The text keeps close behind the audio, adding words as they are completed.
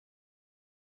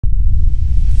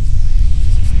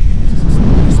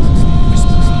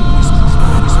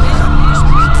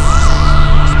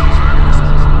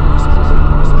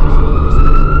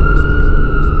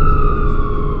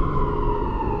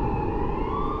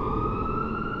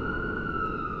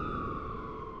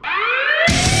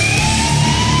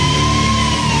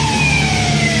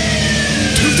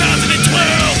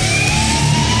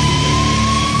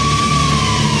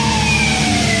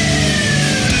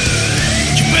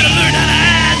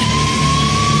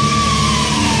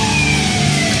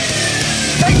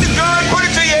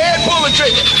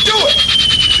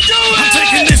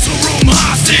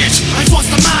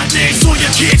madness. All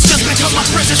your kids just become my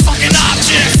precious fucking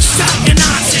objects. Stop your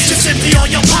nonsense, just empty all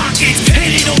your pockets.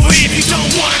 Hand it over if you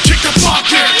don't wanna kick the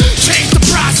bucket. Change the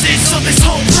process of this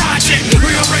whole project.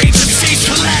 Rearrange the seats,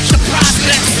 collect the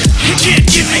prospects. You can't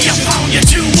give me a phone, you're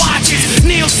two watches.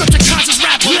 Neo subconscious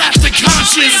rap left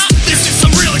unconscious. This is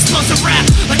some real explosive rap,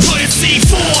 like putting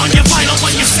C4 on your vital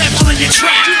when you sample in your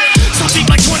track. So deep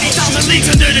like 20,000 leagues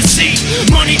under the sea.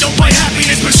 Money don't buy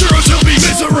happiness, but sure as will be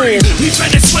misery. We've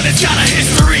been in sweat, it's got a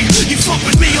history. You fuck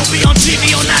with me, you'll be on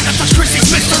TV on Agatha Christie's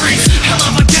mysteries. Hell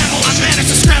of a gamble, I managed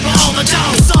to scramble all the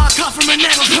dough. Saw a cut from an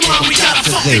angle, come on, we gotta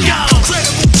fucking go.